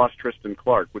when they lost Tristan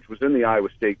Clark, which was in the Iowa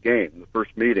State game, the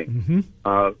first meeting.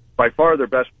 By far their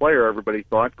best player, everybody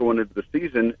thought, going into the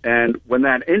season. And when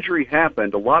that injury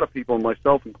happened, a lot of people,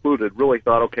 myself included, really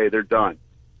thought, okay, they're done.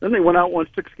 Then they went out and won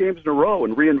 6 games in a row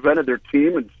and reinvented their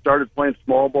team and started playing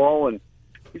small ball, and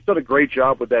he's done a great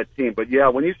job with that team. But, yeah,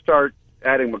 when you start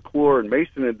adding McClure and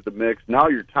Mason into the mix, now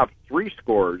your top 3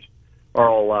 scorers are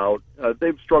all out.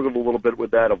 They've struggled a little bit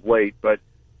with that of late, but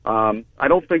I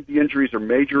don't think the injuries are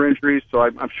major injuries, so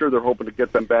I'm sure they're hoping to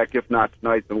get them back, if not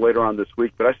tonight, then later on this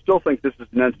week. But I still think this is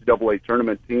an NCAA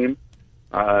tournament team.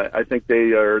 I think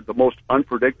they are the most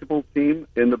unpredictable team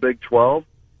in the Big 12,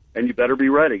 and you better be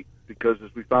ready, because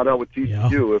as we found out with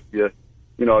TCU, if you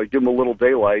give them a little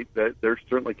daylight, that they're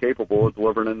certainly capable of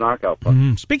delivering a knockout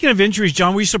punch. Speaking of injuries,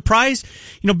 John, were you surprised,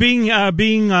 being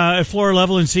at floor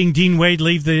level and seeing Dean Wade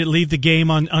leave the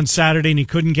game on Saturday, and he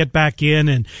couldn't get back in,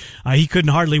 and he couldn't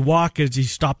hardly walk as he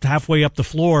stopped halfway up the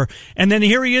floor. And then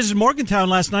here he is in Morgantown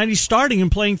last night. He's starting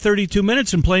and playing 32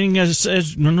 minutes and playing as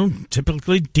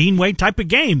typically Dean Wade type of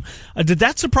game. Did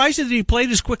that surprise you that he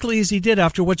played as quickly as he did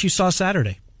after what you saw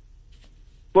Saturday?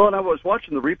 Well, and I was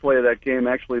watching the replay of that game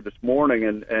actually this morning,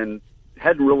 and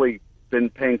hadn't really been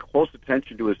paying close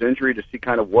attention to his injury to see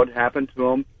kind of what happened to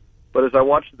him. But as I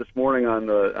watched it this morning on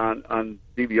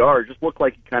DVR, it just looked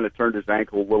like he kind of turned his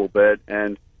ankle a little bit.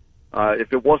 And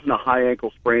if it wasn't a high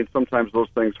ankle sprain, sometimes those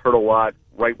things hurt a lot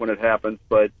right when it happens,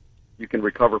 but you can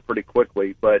recover pretty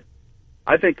quickly. But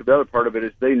I think the other part of it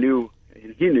is he knew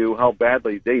how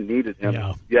badly they needed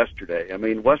him yesterday. I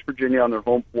mean, West Virginia on their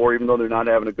home floor, even though they're not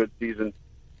having a good season,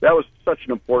 that was such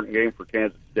an important game for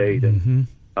Kansas State. And,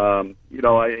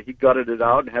 he gutted it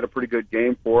out and had a pretty good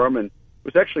game for them. And it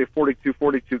was actually a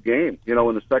 42-42 game, in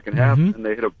the second half. And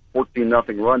they hit a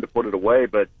 14-0 run to put it away.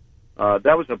 But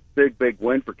that was a big, big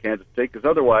win for Kansas State, because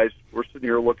otherwise we're sitting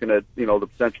here looking at, the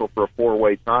potential for a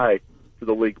 4-way tie for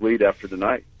the league lead after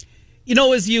tonight.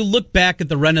 As you look back at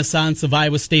the renaissance of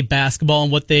Iowa State basketball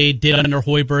and what they did under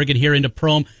Hoiberg and here into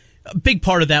Prohm, a big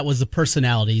part of that was the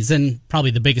personalities, and probably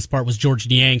the biggest part was George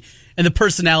Niang and the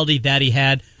personality that he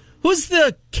had. Who's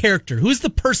the character? Who's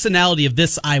the personality of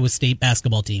this Iowa State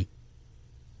basketball team?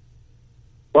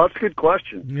 Well, that's a good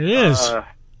question. It is.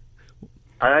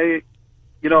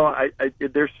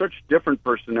 There's such different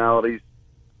personalities.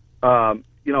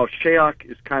 Shayok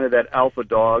is kind of that alpha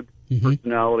dog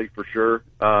personality for sure.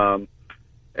 And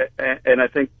I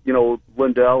think,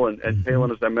 Lindell and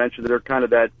Palin, as I mentioned, they're kind of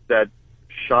that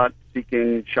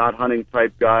shot-seeking, shot-hunting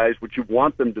type guys, which you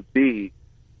want them to be.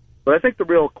 But I think the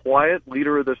real quiet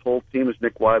leader of this whole team is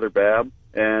Nick Weiler-Babb,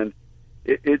 and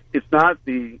it's not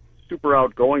the super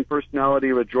outgoing personality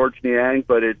of a George Niang,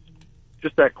 but it's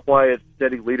just that quiet,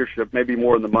 steady leadership, maybe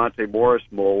more in the Monte Morris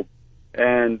mold.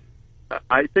 And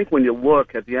I think when you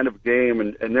look at the end of a game,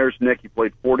 and there's Nick, he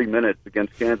played 40 minutes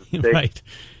against Kansas State. Right.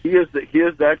 He is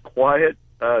that quiet,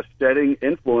 steadying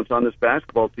influence on this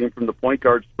basketball team from the point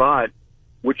guard spot,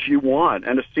 which you want,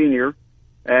 and a senior.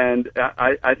 And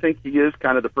I think he is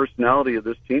kind of the personality of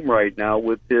this team right now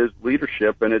with his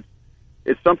leadership, and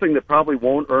it's something that probably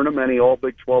won't earn him any All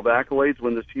Big 12 accolades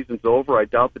when the season's over. I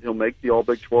doubt that he'll make the All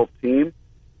Big 12 team,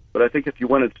 but I think if you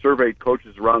went and surveyed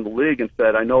coaches around the league and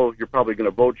said, I know you're probably going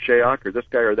to vote Shayok or this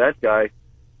guy or that guy,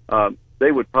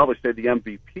 they would probably say the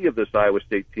MVP of this Iowa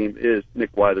State team is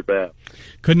Nick Weiler-Babb.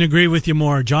 Couldn't agree with you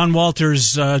more. John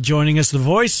Walters joining us, the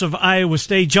voice of Iowa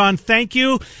State. John, thank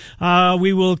you.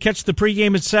 We will catch the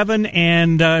pregame at 7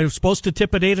 and supposed to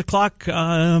tip at 8 o'clock.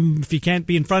 If you can't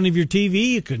be in front of your TV,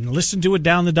 you can listen to it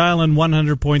down the dial on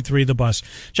 100.3 The Bus.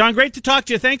 John, great to talk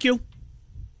to you. Thank you.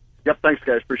 Yep, thanks,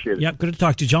 guys. Appreciate it. Yep, good to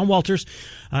talk to you. John Walters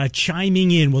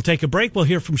chiming in. We'll take a break. We'll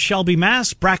hear from Shelby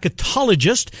Mass,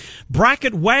 bracketologist,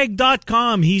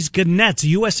 bracketwag.com. He's Gannett's,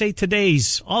 USA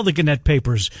Today's, all the Gannett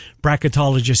papers,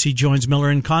 bracketologist. He joins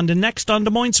Miller and Condon next on Des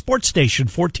Moines Sports Station,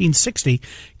 1460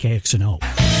 KXNO.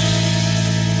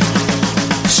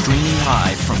 Streaming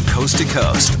live from coast to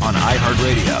coast on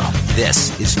iHeartRadio.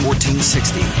 This is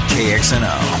 1460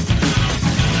 KXNO.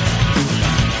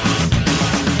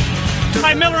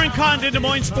 Hi, Miller and Condon, Des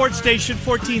Moines Sports Station,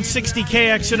 1460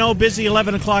 KXNO. Busy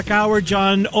 11 o'clock hour.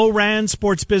 John Oran,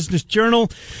 Sports Business Journal.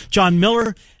 John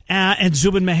Miller and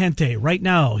Zubin Mehenti. Right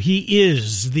now, he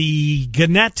is the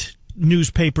Gannett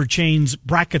newspaper chain's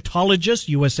bracketologist,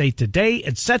 USA Today,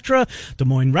 etc. Des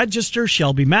Moines Register.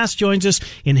 Shelby Mass joins us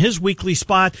in his weekly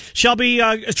spot. Shelby,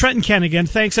 Trenton Ken again.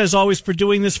 Thanks as always for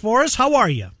doing this for us. How are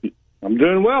you? I'm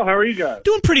doing well. How are you guys?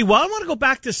 Doing pretty well. I want to go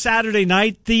back to Saturday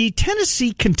night. The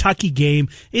Tennessee-Kentucky game,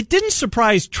 it didn't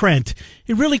surprise Trent.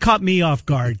 It really caught me off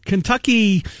guard.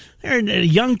 Kentucky, they're a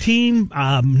young team,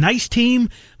 nice team.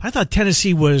 I thought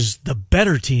Tennessee was the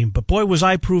better team, but boy, was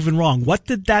I proven wrong. What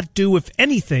did that do, if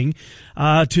anything,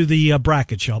 to the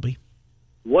bracket, Shelby?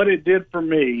 What it did for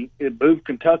me, it moved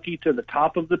Kentucky to the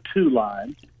top of the 2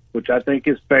 line, which I think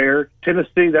is fair.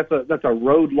 Tennessee, that's a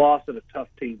road loss at a tough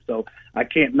team, so I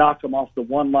can't knock them off the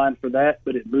 1 line for that,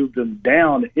 but it moved them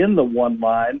down in the 1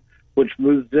 line, which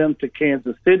moves them to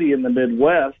Kansas City in the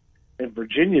Midwest and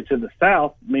Virginia to the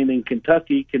South, meaning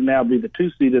Kentucky can now be the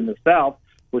 2 seed in the South,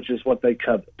 which is what they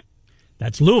covet.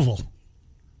 That's Louisville,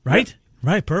 right? Yeah.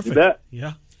 Right, perfect. You bet.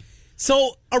 Yeah.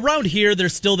 So around here,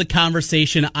 there's still the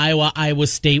conversation, Iowa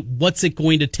State, what's it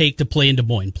going to take to play in Des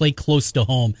Moines, play close to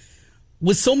home?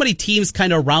 With so many teams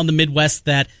kind of around the Midwest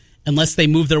that unless they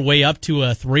move their way up to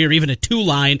a 3 or even a 2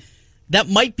 line, that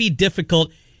might be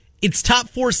difficult. Its top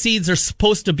 4 seeds are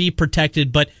supposed to be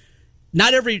protected, but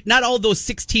not all those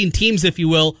 16 teams, if you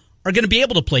will, are going to be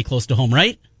able to play close to home,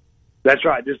 right? That's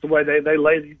right. Just the way they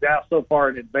lay these out so far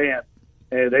in advance,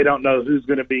 and they don't know who's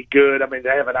going to be good. I mean, they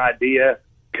have an idea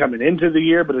coming into the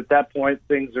year, but at that point,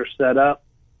 things are set up.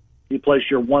 You place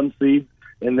your 1 seed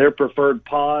in their preferred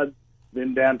pod,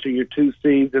 then down to your 2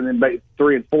 seeds, and then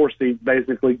 3 and 4 seeds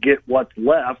basically get what's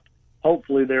left.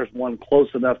 Hopefully there's one close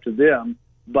enough to them,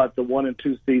 but the 1 and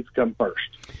 2 seeds come first.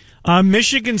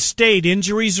 Michigan State,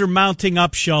 injuries are mounting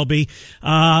up, Shelby.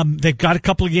 They've got a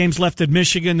couple of games left at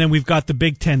Michigan, then we've got the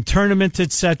Big Ten tournament,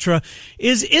 etc.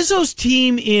 Is Izzo's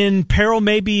team in peril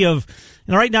maybe of...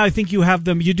 And right now, I think you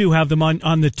do have them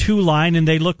on the 2 line, and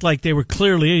they looked like they were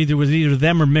clearly either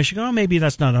them or Michigan. Oh, maybe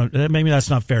that's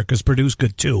not fair because Purdue's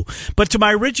good too. But to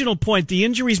my original point, the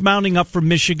injuries mounting up for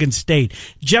Michigan State,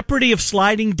 jeopardy of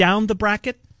sliding down the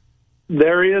bracket.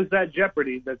 There is that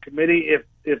jeopardy. The committee,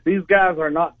 if these guys are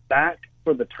not back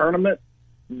for the tournament,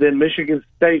 then Michigan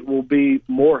State will be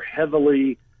more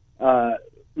heavily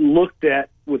looked at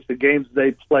with the games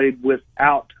they played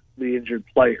without the injured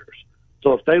players.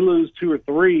 So if they lose 2 or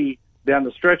 3 down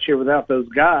the stretch here without those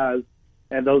guys,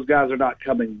 and those guys are not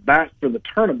coming back for the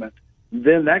tournament,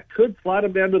 then that could slide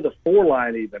them down to the 4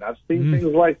 line even. I've seen things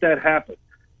like that happen.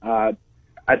 I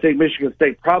think Michigan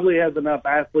State probably has enough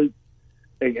athletes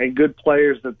and good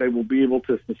players that they will be able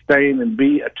to sustain and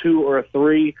be a 2 or a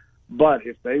 3. But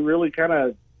if they really kind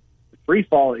of free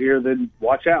fall here, then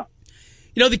watch out.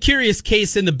 You know, the curious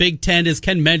case in the Big Ten, as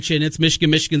Ken mentioned, it's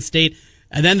Michigan State.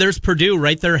 And then there's Purdue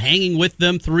right there hanging with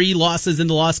them, 3 losses in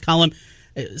the loss column,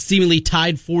 seemingly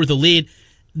tied for the lead.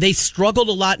 They struggled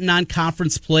a lot in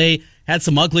non-conference play, had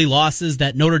some ugly losses.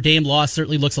 That Notre Dame loss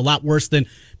certainly looks a lot worse than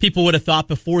people would have thought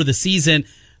before the season.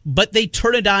 But they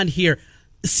turn it on here.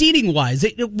 Seating-wise,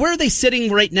 where are they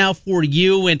sitting right now for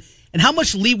you, and how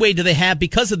much leeway do they have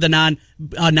because of the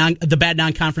the bad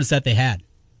non-conference that they had?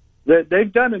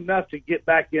 They've done enough to get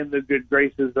back in the good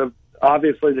graces of,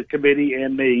 obviously, the committee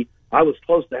and me. I was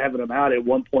close to having them out at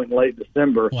one point in late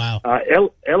December. Wow.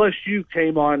 LSU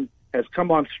has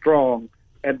come on strong,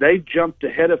 and they jumped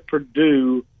ahead of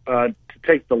Purdue to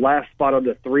take the last spot on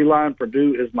the 3 line.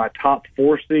 Purdue is my top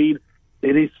 4 seed.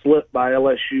 Any slip by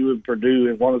LSU and Purdue,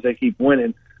 as long as they keep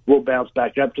winning, will bounce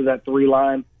back up to that 3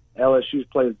 line. LSU's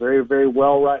playing very, very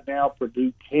well right now.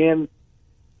 Purdue can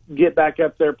get back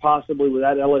up there possibly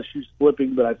without LSU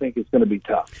slipping, but I think it's going to be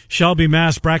tough. Shelby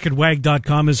Mast,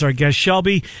 bracketwag.com is our guest.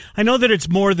 Shelby, I know that it's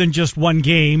more than just one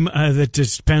game. That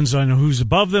just depends on who's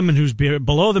above them and who's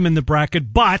below them in the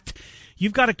bracket, but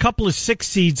you've got a couple of 6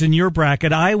 seeds in your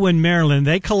bracket, Iowa and Maryland.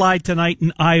 They collide tonight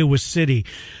in Iowa City.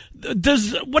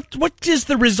 What is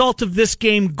the result of this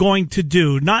game going to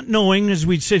do? Not knowing, as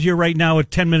we sit here right now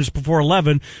at 10 minutes before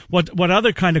 11, what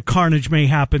other kind of carnage may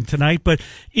happen tonight, but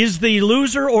is the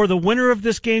loser or the winner of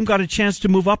this game got a chance to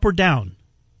move up or down?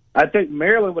 I think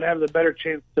Maryland would have the better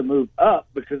chance to move up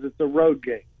because it's a road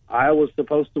game. Iowa's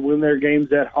supposed to win their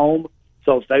games at home,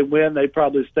 so if they win, they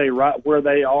probably stay right where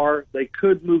they are. They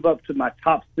could move up to my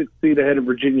top 6 seed ahead of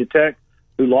Virginia Tech,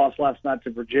 who lost last night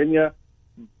to Virginia,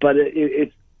 but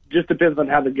it's just depends on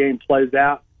how the game plays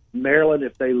out. Maryland,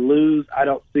 if they lose, I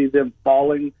don't see them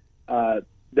falling.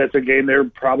 That's a game they're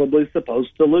probably supposed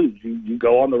to lose. You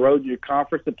go on the road in your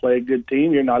conference and play a good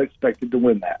team, you're not expected to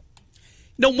win that.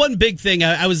 You know, one big thing,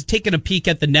 I was taking a peek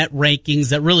at the net rankings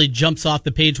that really jumps off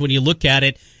the page when you look at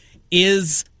it,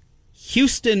 is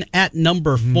Houston at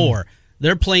number 4.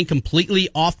 They're playing completely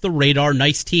off the radar.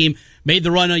 Nice team. Made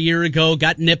the run a year ago,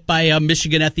 got nipped by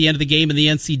Michigan at the end of the game in the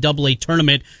NCAA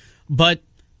tournament. But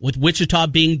with Wichita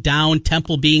being down,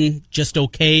 Temple being just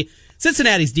okay,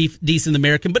 Cincinnati's decent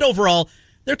American, but overall,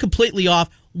 they're completely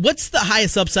off. What's the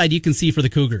highest upside you can see for the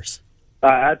Cougars?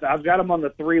 I've got them on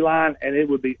the 3 line, and it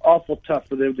would be awful tough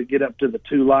for them to get up to the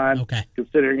 2 line. Okay.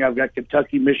 Considering I've got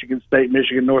Kentucky, Michigan State,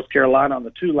 Michigan, North Carolina on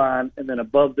the 2 line, and then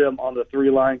above them on the 3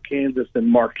 line, Kansas and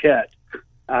Marquette.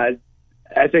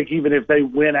 I think even if they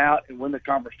win out and win the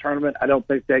conference tournament, I don't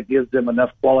think that gives them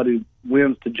enough quality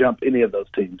wins to jump any of those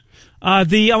teams. I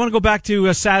want to go back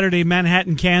to Saturday,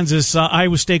 Manhattan, Kansas.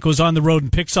 Iowa State goes on the road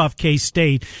and picks off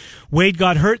K-State. Wade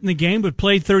got hurt in the game, but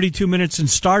played 32 minutes and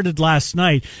started last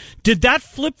night. Did that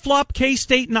flip-flop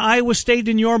K-State and Iowa State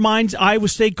in your minds? Iowa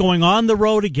State going on the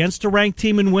road against a ranked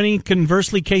team and winning,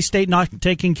 conversely, K-State not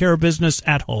taking care of business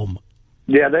at home?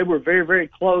 Yeah, they were very, very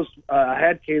close. I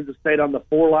had Kansas State on the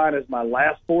 4 line as my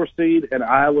last 4 seed and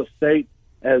Iowa State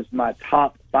as my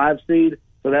top 5 seed.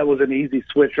 So that was an easy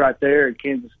switch right there. And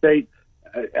Kansas State,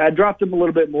 I dropped them a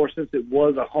little bit more since it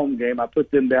was a home game. I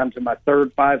put them down to my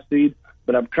 3rd 5 seed,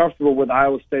 but I'm comfortable with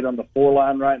Iowa State on the 4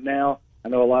 line right now. I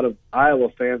know a lot of Iowa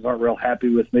fans aren't real happy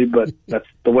with me, but that's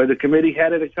the way the committee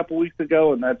had it a couple weeks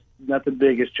ago, and that's nothing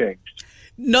big has changed.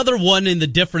 Another one in the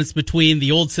difference between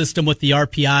the old system with the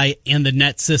RPI and the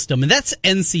net system, and that's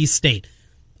NC State.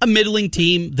 A middling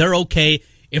team, they're okay.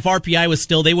 If RPI was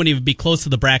still, they wouldn't even be close to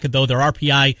the bracket, though. Their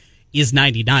RPI is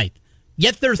 99th.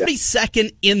 Yet they're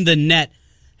 32nd in the net.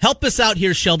 Help us out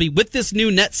here, Shelby, with this new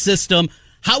net system,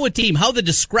 how the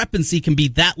discrepancy can be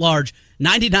that large,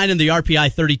 99 in the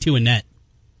RPI, 32 in net.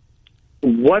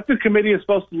 What the committee is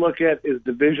supposed to look at is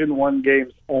Division I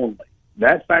games only.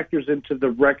 That factors into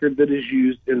the record that is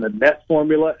used in the net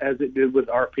formula as it did with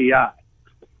RPI.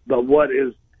 But what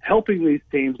is helping these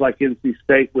teams like NC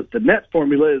State with the net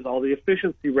formula is all the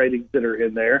efficiency ratings that are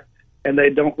in there, and they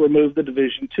don't remove the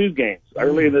Division II games.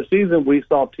 Early in the season, we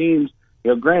saw teams,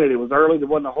 granted it was early, there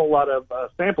wasn't a whole lot of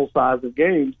sample size of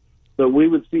games, but we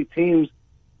would see teams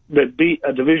that beat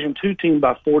a Division II team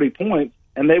by 40 points,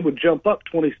 and they would jump up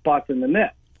 20 spots in the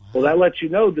net. Well, that lets you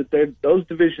know that those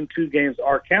Division II games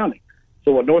are counting.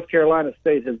 So what North Carolina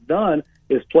State has done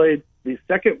is played the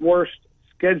second worst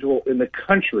schedule in the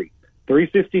country,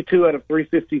 352 out of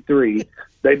 353.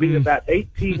 They beat about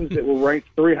 8 teams that were ranked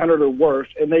 300 or worse,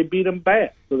 and they beat them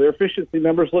bad. So their efficiency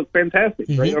numbers look fantastic.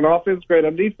 Great on offense, great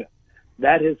on defense.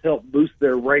 That has helped boost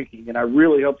their ranking, and I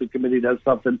really hope the committee does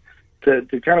something to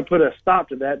kind of put a stop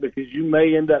to that, because you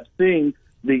may end up seeing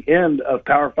the end of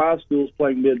Power 5 schools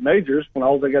playing mid-majors when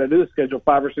all they got to do is schedule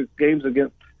 5 or 6 games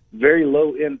against very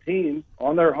low-end teams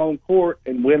on their home court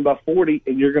and win by 40,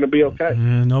 and you're going to be okay.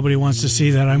 Nobody wants to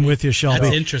see that. I'm with you, Shelby.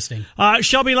 That's interesting.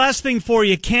 Shelby, last thing for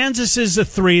you. Kansas is a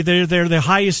 3. They're the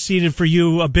highest seeded for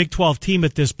you, a Big 12 team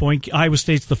at this point. Iowa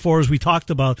State's the 4, as we talked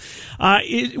about.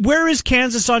 Where is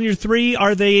Kansas on your 3?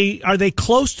 Are they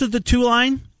close to the 2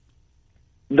 line?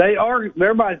 They are.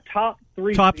 They're my top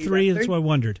 3. Top 3, that's what I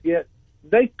wondered. Yeah,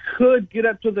 they could get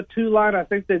up to the 2 line. I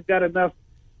think they've got enough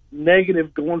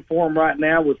negative going for them right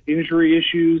now with injury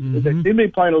issues. They seem to be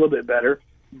playing a little bit better,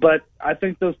 but I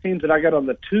think those teams that I got on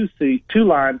the 2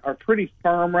 line are pretty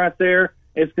firm right there.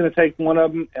 It's going to take one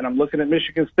of them, and I'm looking at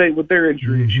Michigan State with their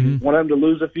injury issues. One of them to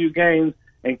lose a few games,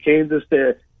 and Kansas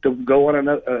to go on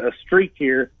a streak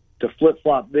here to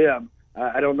flip-flop them.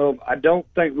 I don't know. I don't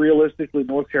think realistically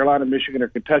North Carolina, Michigan, or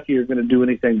Kentucky are going to do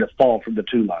anything to fall from the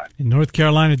 2 line. In North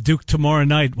Carolina, Duke tomorrow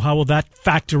night. How will that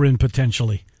factor in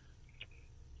potentially?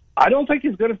 I don't think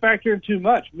it's going to factor in too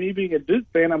much. Me being a Duke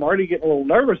fan, I'm already getting a little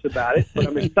nervous about it, but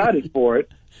I'm excited for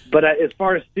it. But as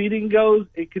far as seeding goes,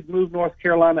 it could move North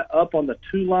Carolina up on the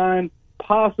 2 line.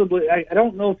 Possibly. I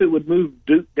don't know if it would move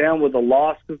Duke down with a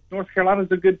loss, because North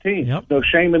Carolina's a good team. Yep. No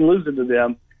shame in losing to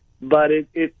them. But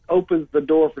it opens the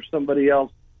door for somebody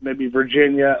else, maybe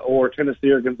Virginia or Tennessee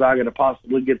or Gonzaga, to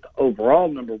possibly get the overall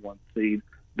number 1 seed.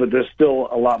 But there's still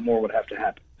a lot more would have to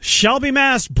happen. Shelby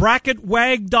Mast,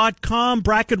 bracketwag.com,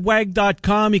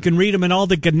 bracketwag.com. You can read him in all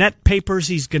the Gannett papers.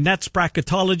 He's Gannett's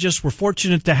bracketologist. We're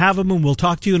fortunate to have him, and we'll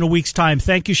talk to you in a week's time.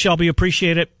 Thank you, Shelby.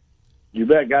 Appreciate it. You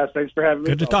bet, guys. Thanks for having me.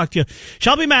 Good to talk to you.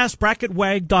 Shelby Mast,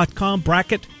 bracketwag.com,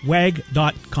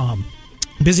 bracketwag.com.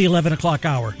 Busy 11 o'clock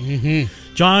hour.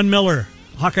 John Miller,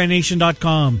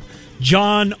 HawkeyeNation.com.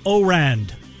 John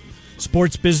Orand,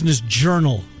 Sports Business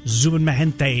Journal. Zubin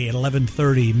Mahente at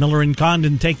 11:30. Miller and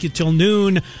Condon take you till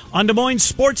noon on Des Moines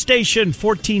Sports Station,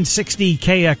 1460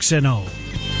 KXNO.